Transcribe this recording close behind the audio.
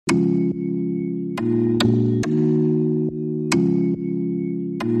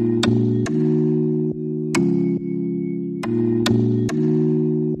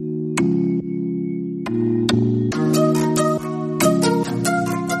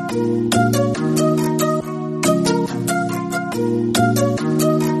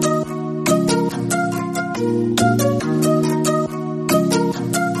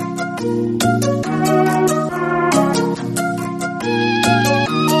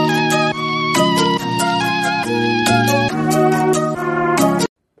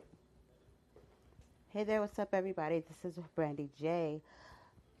what's up, everybody? This is Brandy J.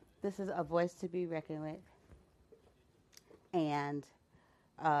 This is a voice to be reckoned with. And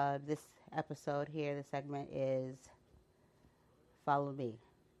this episode here, the segment is Follow Me.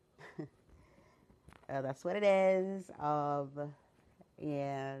 That's what it is.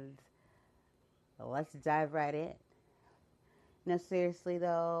 And let's dive right in. No, seriously,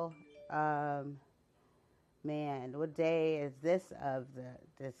 though, um, man, what day is this of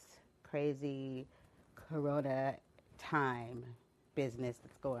this crazy Corona time business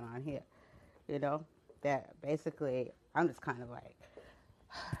that's going on here? You know, that basically I'm just kind of like,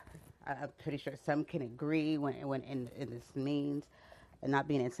 I'm pretty sure some can agree when in this means and not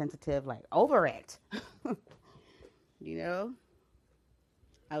being insensitive, like over it. you know,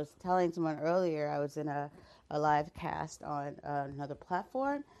 I was telling someone earlier I was in a live cast on another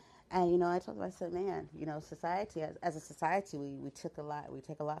platform, and I told them, I said, man, society as a society we take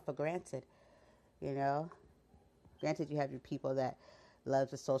a lot for granted. You know, granted you have your people that love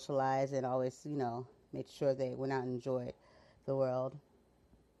to socialize and always make sure they went out and enjoyed the world.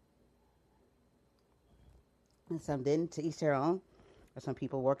 And some didn't, to each their own. Or some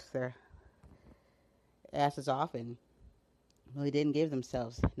people worked their asses off and really didn't give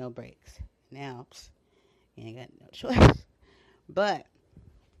themselves no breaks. Now, you ain't got no choice. But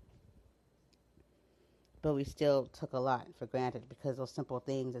we still took a lot for granted because those simple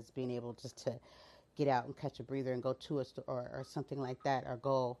things as being able just to get out and catch a breather and go to a store or something like that, or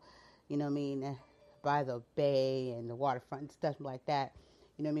go, by the bay and the waterfront and stuff like that,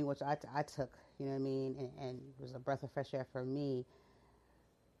 which I took, and it was a breath of fresh air for me.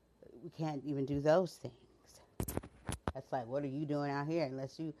 We can't even do those things. That's like, what are you doing out here?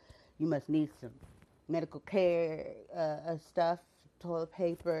 Unless you must need some medical care stuff, toilet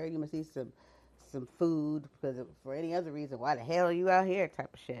paper. You must need some food because for any other reason, why the hell are you out here?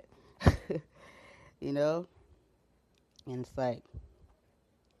 Type of shit, you know. And it's like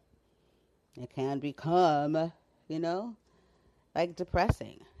it can become, like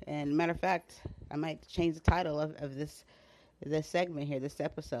depressing. And matter of fact, I might change the title of this segment here, this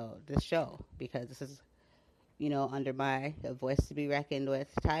episode, this show, because this is under my voice to be reckoned with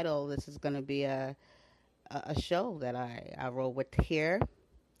title. This is going to be a show that I roll with here.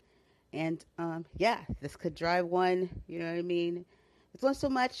 And yeah, this could drive one, It's not so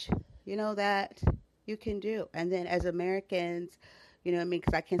much, that you can do. And then as Americans,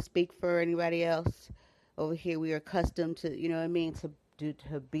 because I can't speak for anybody else over here, we are accustomed to,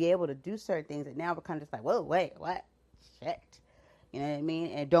 to be able to do certain things. And now we're kind of just like, whoa, wait, what? Shit. You know what I mean?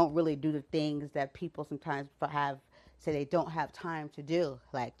 And don't really do the things that people sometimes say they don't have time to do,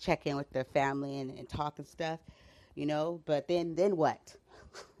 like check in with their family and talk and stuff, But then what?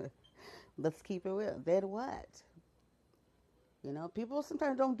 Let's keep it real. Then what? People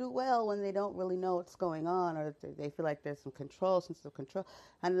sometimes don't do well when they don't really know what's going on, or they feel like there's some sense of control.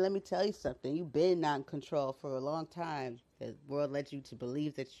 And let me tell you something. You've been not in control for a long time. The world led you to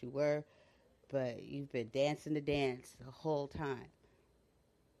believe that you were, but you've been dancing the dance the whole time.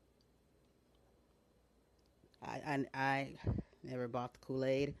 I never bought the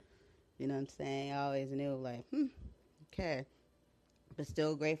Kool-Aid. You know what I'm saying? I always knew, like, okay. But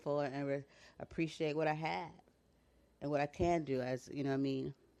still grateful and appreciate what I have and what I can do as,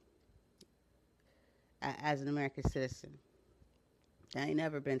 as an American citizen. That ain't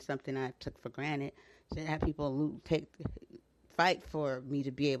never been something I took for granted. Should have people fight for me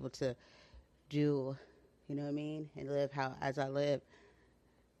to be able to do, and live as I live.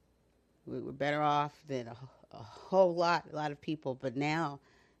 We're better off than a whole lot of people, but now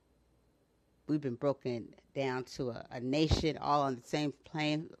we've been broken down to a nation all on the same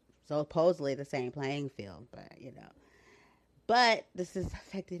plane, supposedly the same playing field, but this has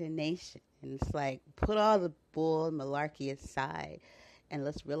affected a nation, and it's like, put all the bull and malarkey aside, and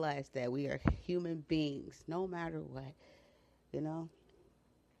let's realize that we are human beings, no matter what,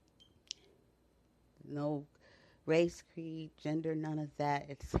 no race, creed, gender, none of that.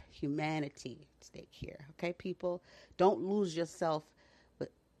 It's humanity at stake here. Okay, people? Don't lose yourself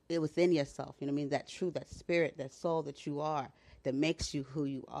within yourself. That truth, that spirit, that soul that you are, that makes you who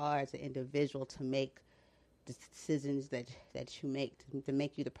you are as an individual, to make the decisions that you make, to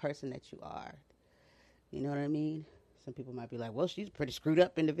make you the person that you are. You know what I mean? Some people might be like, well, she's a pretty screwed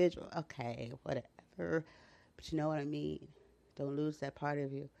up individual. Okay, whatever. But you know what I mean? Don't lose that part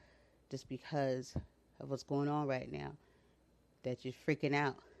of you just because of what's going on right now, that you're freaking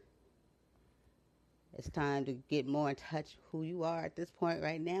out. It's time to get more in touch who you are at this point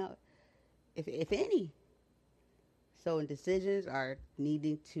right now, if any. So when decisions are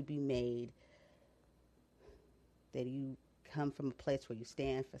needing to be made, that you come from a place where you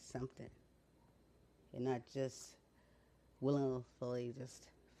stand for something. and not just willingly just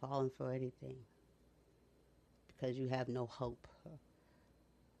falling for anything because you have no hope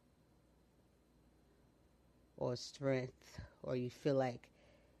or strength, or you feel like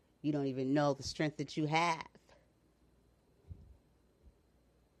you don't even know the strength that you have,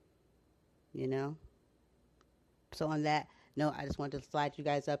 you know? So, on that note, I just wanted to slide you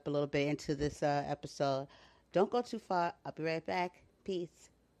guys up a little bit into this episode. Don't go too far. I'll be right back. Peace.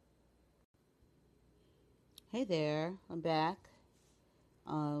 Hey there. I'm back.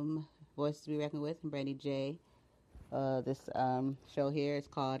 Voice to be reckoned with. I'm Brandy J. This show here is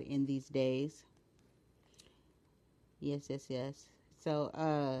called In These Days. Yes, yes, yes.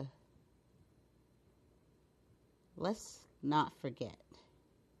 So, let's not forget.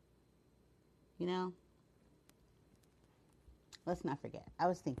 You know, let's not forget. I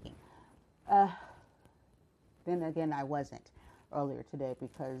was thinking. Uh, then again, I wasn't earlier today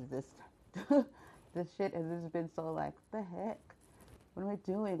because this this shit has just been so like, what the heck? What am I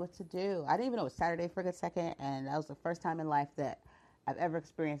doing? What to do? I didn't even know it was Saturday for a good second, and that was the first time in life that I've ever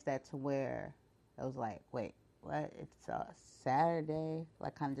experienced that to where I was like, wait, what? It's a Saturday?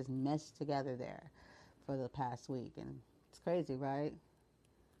 Like, kind of just meshed together there for the past week, and it's crazy, right?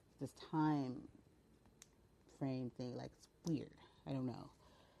 This time frame thing, like, it's weird. I don't know,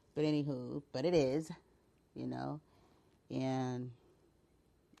 but anywho, but it is, you know, and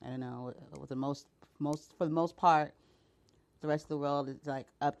I don't know. With the most for the most part, the rest of the world is like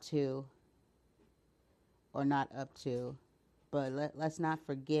up to or not up to, but let's not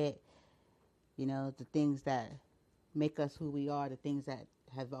forget, you know, the things that make us who we are, the things that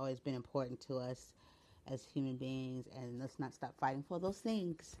have always been important to us as human beings, and let's not stop fighting for those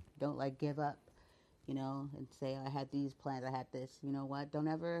things. Don't like give up, you know, and say I had these plans, I had this. You know what? Don't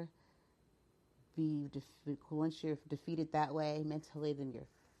ever be once you're defeated that way mentally, then you're,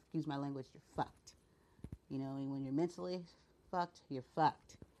 excuse my language, you're fucked. You know, and when you're mentally fucked, you're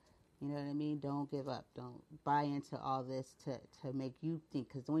fucked. You know what I mean? Don't give up. Don't buy into all this to make you think.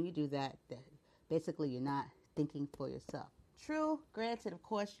 Because when you do that, basically you're not thinking for yourself. True, granted, of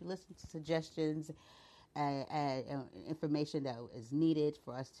course, you listen to suggestions and information that is needed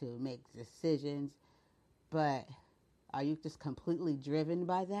for us to make decisions. But are you just completely driven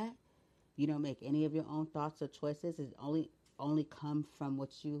by that? You don't make any of your own thoughts or choices. It only come from what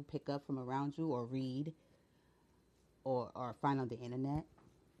you pick up from around you or read or find on the internet.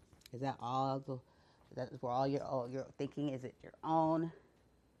 Is that where all your thinking? Is it your own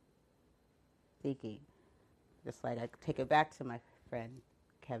thinking? Just like I take it back to my friend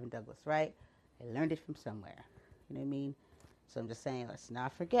Kevin Douglas, right? I learned it from somewhere. You know what I mean? So I'm just saying, let's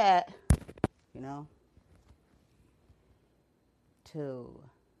not forget, you know, to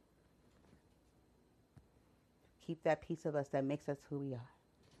keep that piece of us that makes us who we are.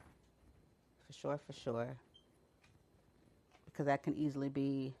 For sure, for sure. Because that can easily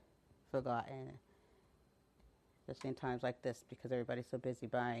be forgotten, especially in times like this, because everybody's so busy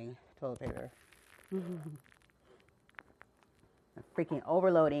buying toilet paper. Freaking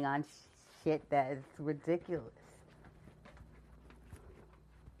overloading on shit that is ridiculous.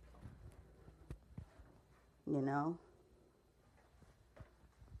 You know?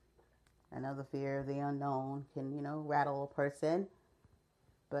 I know the fear of the unknown can, you know, rattle a person.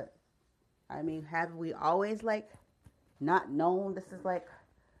 But, I mean, have we always, like, not known this is, like,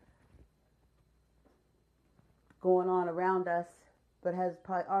 going on around us, but has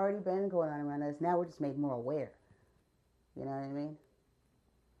probably already been going on around us? Now we're just made more aware. You know what I mean?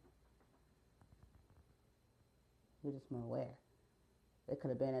 We're just more aware. It could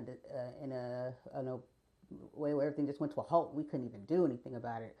have been in a way where everything just went to a halt. We couldn't even do anything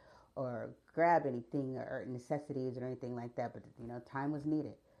about it or grab anything or necessities or anything like that. But, you know, time was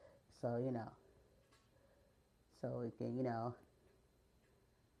needed. So, you know, so we can, you know,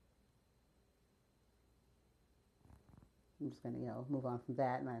 I'm just going to, you know, move on from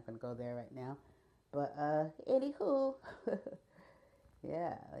that. I'm not going to go there right now. But, anywho,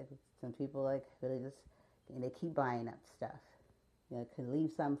 yeah, like some people, like, really just, and they keep buying up stuff. You know, can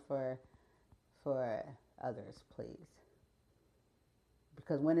leave some for others, please.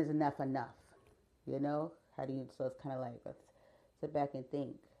 Because when is enough enough? You know? How do you, so it's kind of like, let's sit back and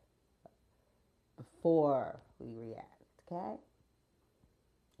think before we react, okay?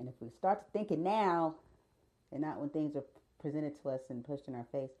 And if we start thinking now and not when things are presented to us and pushed in our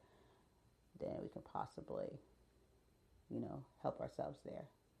face, then we can possibly, you know, help ourselves there.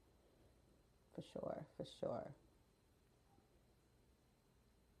 For sure, for sure.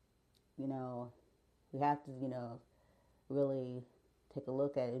 You know, we have to, you know, really take a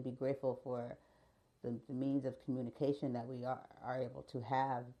look at it and be grateful for the means of communication that we are able to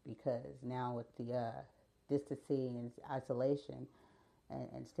have, because now with the distancing and isolation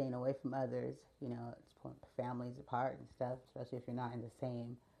and staying away from others, it's pulling families apart and stuff, especially if you're not in the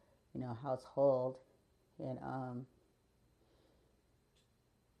same, household. And,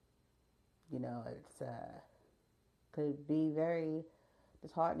 it's could be very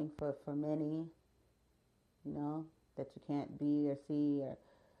disheartening for many, that you can't be or see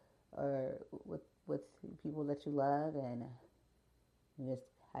or with people that you love, and you just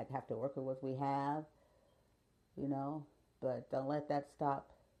have to work with what we have, you know. But don't let that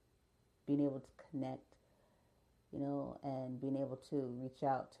stop being able to connect, and being able to reach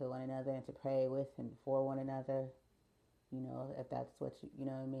out to one another and to pray with and for one another, if that's what you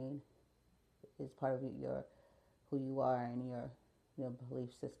know what I mean, is part of your who you are and your belief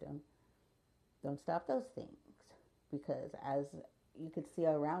system. Don't stop those things, because as you can see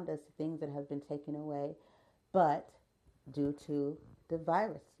around us, things that have been taken away, but due to the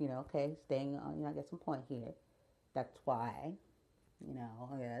virus, okay, staying on, I get some point here. That's why,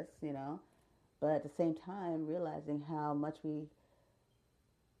 yes, but at the same time, realizing how much we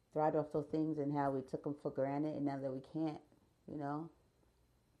thrived off those things and how we took them for granted, and now that we can't, you know,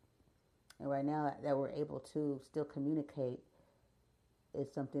 and right now that we're able to still communicate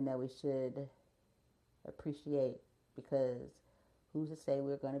is something that we should appreciate, because who's to say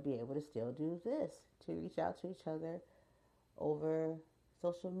we're going to be able to still do this, to reach out to each other over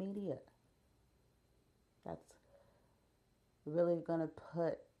social media? That's really going to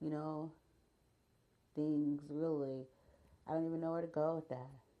put, things really, I don't even know where to go with that.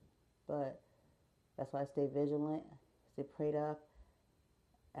 But that's why I stay vigilant, stay prayed up,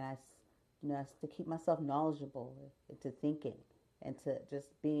 and I to keep myself knowledgeable into thinking and to just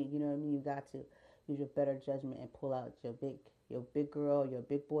being, you know what I mean? You got to use your better judgment and pull out your big girl, your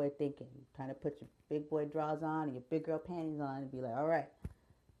big boy thinking. Kind of put your big boy drawers on and your big girl panties on and be like, all right,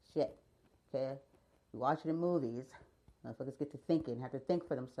 shit, okay? You watching the movies, motherfuckers get to thinking, have to think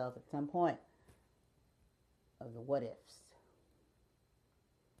for themselves at some point of the what ifs.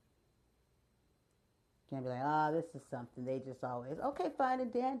 Can't be like, this is something they just always, okay, fine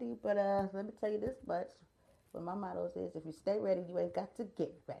and dandy, but let me tell you this much. What my motto is, if you stay ready, you ain't got to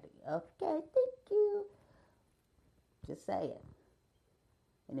get ready. Okay, thank you. Just saying.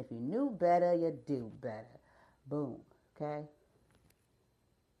 And if you knew better, you do better. Boom. Okay?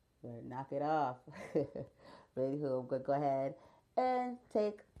 Better knock it off. Ready? I'm going to go ahead and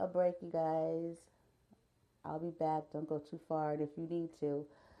take a break, you guys. I'll be back. Don't go too far. And if you need to,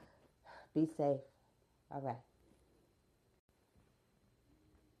 be safe. All right.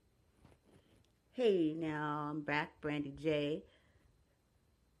 Hey, now I'm back, Brandy J.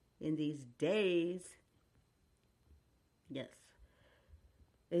 In these days, yes,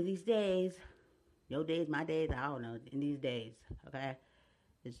 in these days, your days, my days, I don't know, in these days, okay?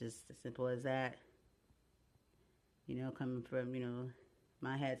 It's just as simple as that. Coming from,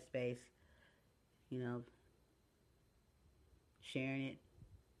 my headspace, sharing it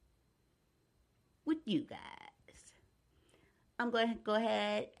with you guys. I'm going to go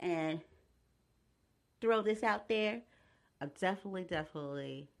ahead and throw this out there. I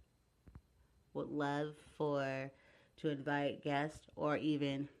definitely would love to invite guests or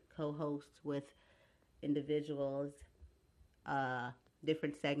even co-hosts with individuals,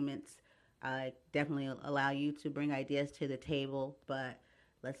 different segments. I definitely allow you to bring ideas to the table, but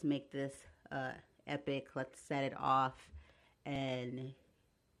let's make this epic. Let's set it off and,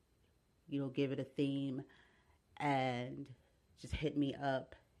 give it a theme and just hit me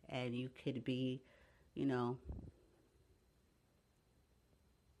up, and you could be,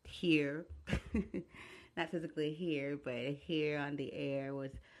 here, not physically here, but here on the air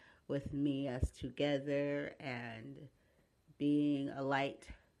with me, us together, and being a light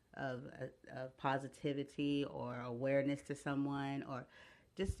of positivity or awareness to someone, or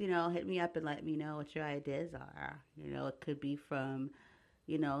just, hit me up and let me know what your ideas are. It could be from,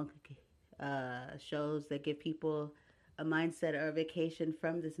 shows that give people a mindset or a vacation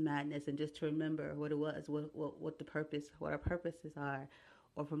from this madness, and just to remember what it was, what the purpose, what our purposes are,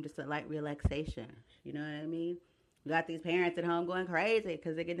 or from just a light relaxation. You know what I mean? We got these parents at home going crazy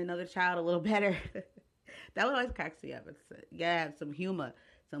because they're getting another child a little better. That one always cracks me up. You gotta have some humor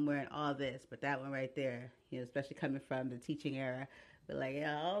somewhere in all this, but that one right there, especially coming from the teaching era, but like,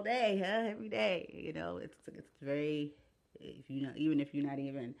 all day, every day, it's very, if even if you're not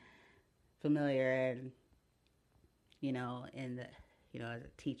even familiar and, in the, as a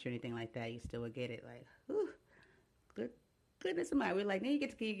teacher or anything like that, you still would get it like, whew, goodness of mine. We're like, now you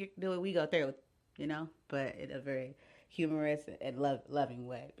get to do what we go through, but in a very humorous and loving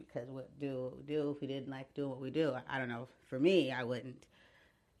way. Because what do if we didn't like doing what we do? I don't know. For me, I wouldn't.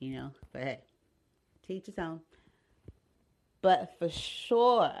 But hey, teach his own. But for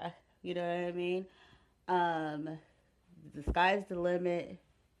sure, you know what I mean. Um, the sky's the limit.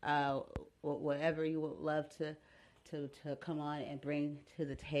 Whatever you would love to come on and bring to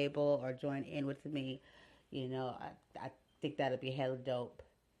the table or join in with me, I think that'd be hella dope.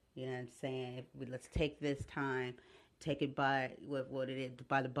 You know what I'm saying? Let's take this time, take it by what it is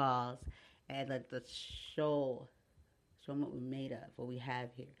by the balls, and let's show them what we're made of, what we have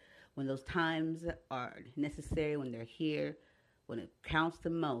here. When those times are necessary, when they're here, when it counts the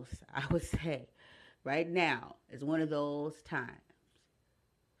most, I would say right now is one of those times.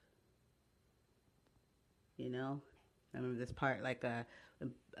 I remember this part, like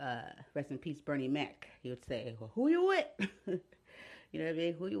rest in peace, Bernie Mac. He would say, well, "Who you with?" You know what I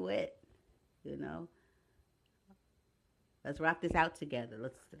mean? Who you with? You know. Let's rock this out together.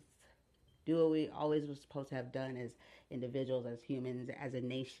 Let's do what we always were supposed to have done as individuals, as humans, as a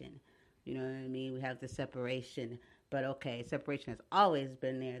nation. You know what I mean? We have the separation, but okay, separation has always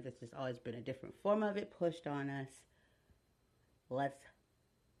been there. This has always been a different form of it pushed on us. Let's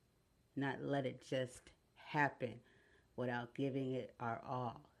not let it just happen without giving it our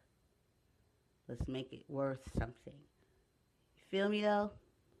all. Let's make it worth something. You feel me though?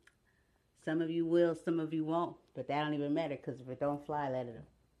 Some of you will, some of you won't, but that don't even matter because if it don't fly,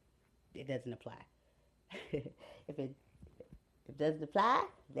 it doesn't apply. if it doesn't apply,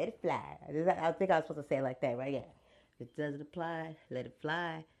 let it fly. I think I was supposed to say it like that, right? Yeah. If it doesn't apply, let it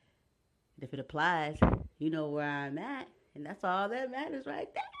fly. And if it applies, you know where I'm at, and that's all that matters right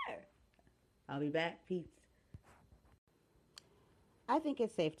there. I'll be back. Peace. I think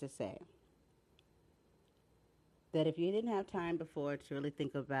it's safe to say that if you didn't have time before to really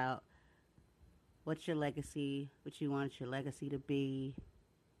think about what's your legacy, what you want your legacy to be,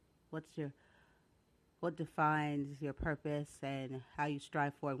 what defines your purpose and how you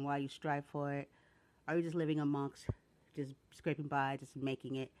strive for it and why you strive for it? Are you just living amongst, just scraping by, just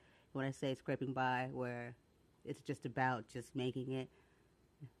making it? When I say scraping by, where it's just about just making it,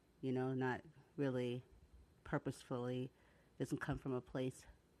 not really purposefully, doesn't come from a place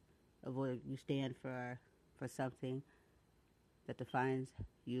of where you stand for something that defines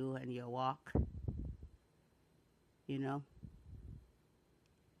you and your walk,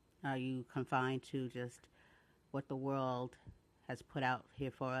 Are you confined to just what the world has put out here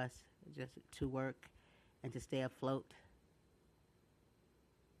for us, just to work and to stay afloat?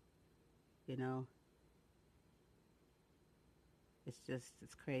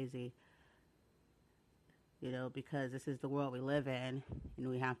 It's crazy, because this is the world we live in, and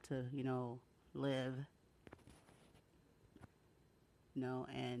we have to, live,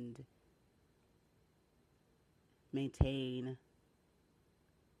 and maintain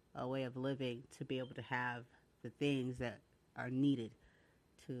a way of living to be able to have the things that are needed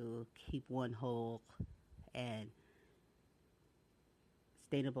to keep one whole and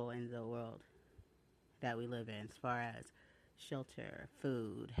sustainable in the world that we live in, as far as shelter,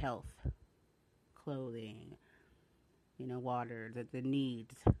 food, health, clothing, water, the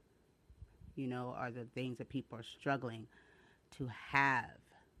needs, are the things that people are struggling to have.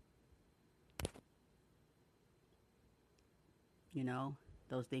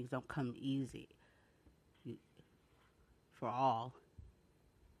 Those things don't come easy for all,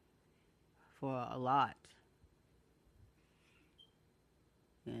 for a lot.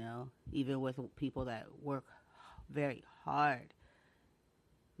 Even with people that work very hard,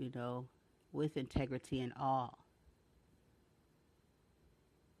 with integrity and all,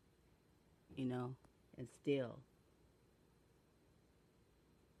 and still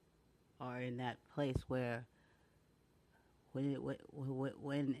are in that place where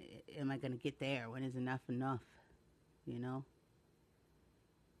when am I going to get there? When is enough enough?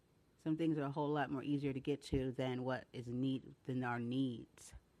 Some things are a whole lot more easier to get to than than our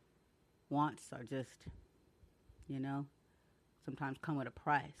needs. Wants are just, sometimes come with a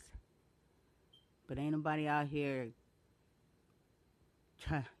price. But ain't nobody out here,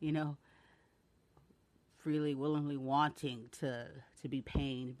 freely, willingly wanting to be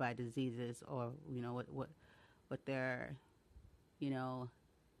pained by diseases or, what their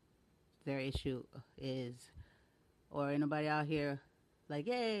their issue is. Or anybody out here like,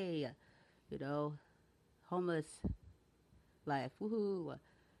 yay, homeless life, woohoo,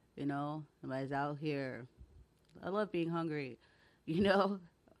 nobody's out here. I love being hungry,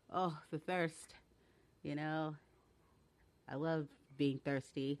 oh, the thirst, I love being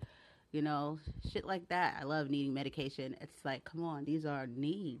thirsty, shit like that. I love needing medication. It's like, come on, these are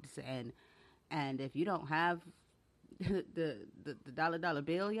needs, and if you don't have the dollar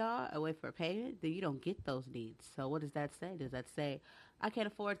bill, y'all, away for a payment, then you don't get those needs. So what does that say? Does that say I can't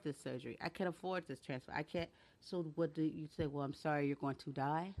afford this surgery? I can't afford this transfer. I can't. So what do you say? Well, I'm sorry, you're going to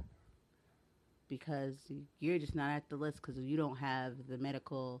die because you're just not at the list because you don't have the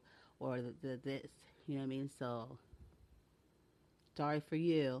medical or the this. You know what I mean? So sorry for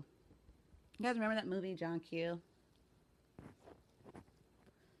you. You guys remember that movie, John Q?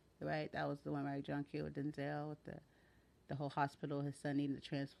 Right, that was the one, right? John Q with Denzel with the whole hospital. His son needed a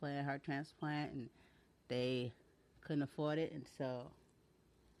transplant, heart transplant, and they couldn't afford it, and so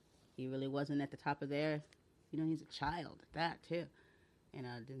he really wasn't at the top of their. You know, he's a child at that too. And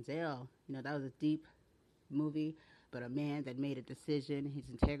Denzel, you know, that was a deep movie, but a man that made a decision, his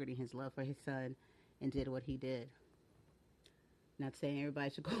integrity, his love for his son, and did what he did. Not saying everybody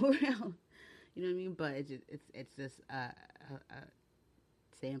should go around, you know what I mean, but it's just a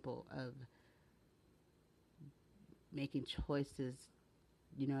sample of making choices,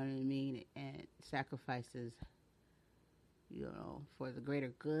 you know what I mean, and sacrifices, you know, for the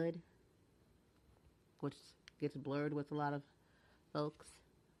greater good, which gets blurred with a lot of folks,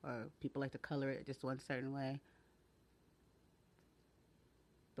 or people like to color it just one certain way.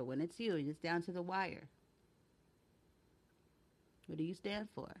 But when it's you, it's down to the wire. What do you stand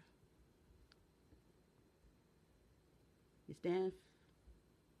for? You stand.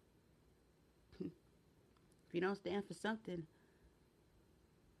 If you don't stand for something,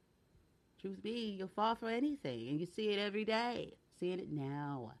 truth be, you'll fall for anything, and you see it every day. Seeing it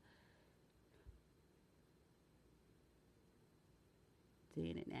now.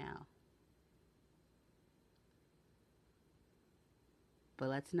 Seeing it now. But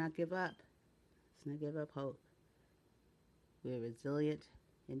let's not give up. Let's not give up hope. We're resilient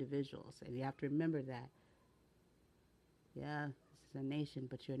individuals, and you have to remember that. Yeah, this is a nation,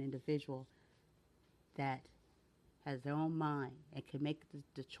 but you're an individual that has their own mind and can make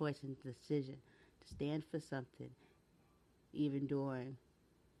the choice and decision to stand for something, even during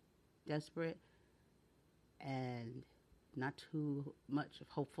desperate and not too much of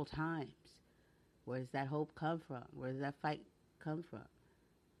hopeful times. Where does that hope come from? Where does that fight come from?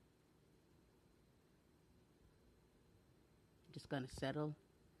 Just gonna settle,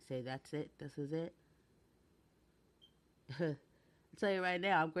 say that's it, this is it. I'll tell you right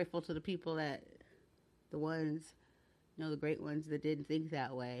now, I'm grateful to the people that, the ones, you know, the great ones that didn't think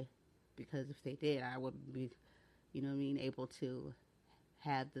that way, because if they did, I wouldn't be, you know what I mean, able to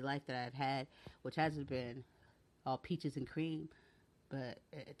have the life that I've had, which hasn't been all peaches and cream, but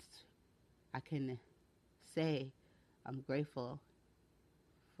I can say I'm grateful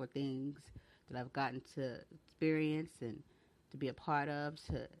for things that I've gotten to experience and to be a part of,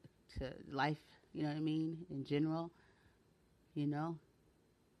 to life, you know what I mean, in general, you know.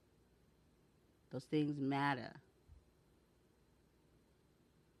 Those things matter.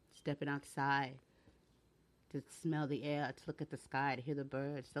 Stepping outside, to smell the air, to look at the sky, to hear the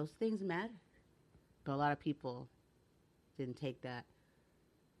birds, those things matter. But a lot of people didn't take that,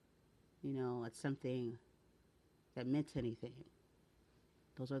 you know, as something that meant anything.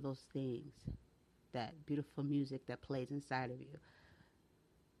 Those are those things, that beautiful music that plays inside of you,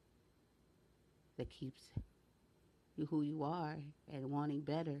 that keeps you who you are and wanting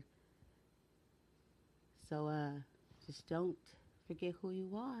better. So just don't forget who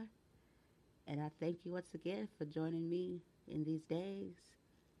you are. And I thank you once again for joining me in these days.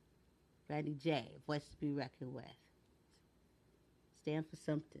 Brandy J, voice to be reckoned with. Stand for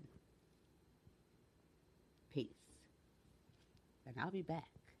something. Peace. And I'll be back.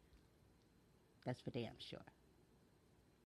 That's for damn sure.